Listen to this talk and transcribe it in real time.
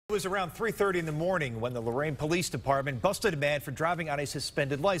It was around 3:30 in the morning when the Lorain Police Department busted a man for driving on a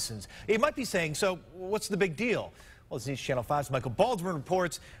suspended license. You might be saying, so what's the big deal? Well, as News Channel 5's Michael Baldwin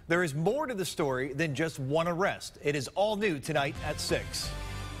reports, there is more to the story than just one arrest. It is all new tonight at 6.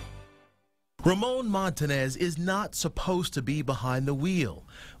 Ramon Montanez is not supposed to be behind the wheel.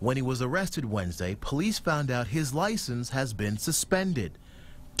 When he was arrested Wednesday, police found out his license has been suspended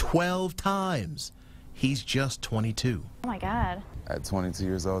 12 times. He's just 22. Oh my God. At 22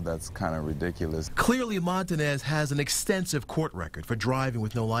 years old, that's kind of ridiculous. Clearly, Montanez has an extensive court record for driving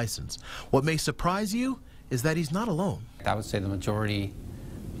with no license. What may surprise you is that he's not alone. I would say the majority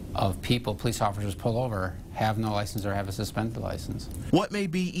of people police officers pull over have no license or have a suspended license. What may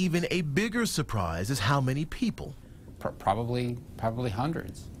be even a bigger surprise is how many people. Probably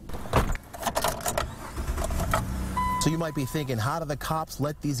hundreds. So you might be thinking, how do the cops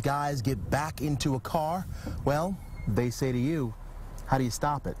let these guys get back into a car? Well, they say to you, how do you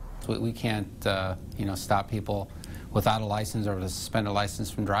stop it? We can't, stop people without a license or with a suspended license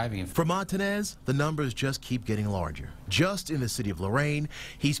from driving. For Montanez, the numbers just keep getting larger. Just in the city of Lorain,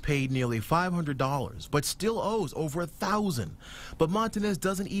 he's paid nearly $500, but still owes over $1,000. But Montanez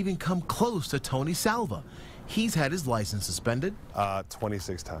doesn't even come close to Tony Salva. He's had his license suspended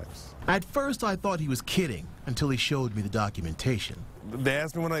 26 times. At first, I thought he was kidding until he showed me the documentation. They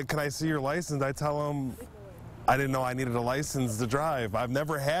asked me can I see your license? I tell them I didn't know I needed a license to drive. I've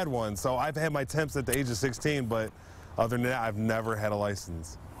never had one, so I've had my temps at the age of 16, but other than that, I've never had a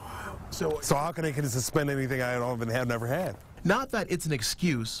license. Wow. So how can they suspend anything I never had? Not that it's an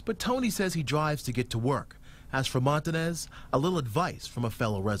excuse, but Tony says he drives to get to work. As for Montanez, a little advice from a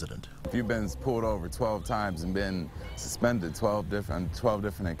fellow resident. If you've been pulled over 12 times and been suspended 12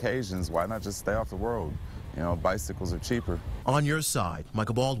 different occasions, why not just stay off the road? You know, bicycles are cheaper. On your side,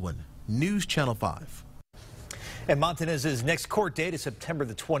 Michael Baldwin, News Channel 5. And Montanez's next court date is September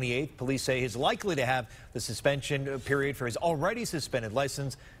the 28th. Police say he's likely to have the suspension period for his already suspended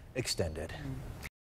license extended.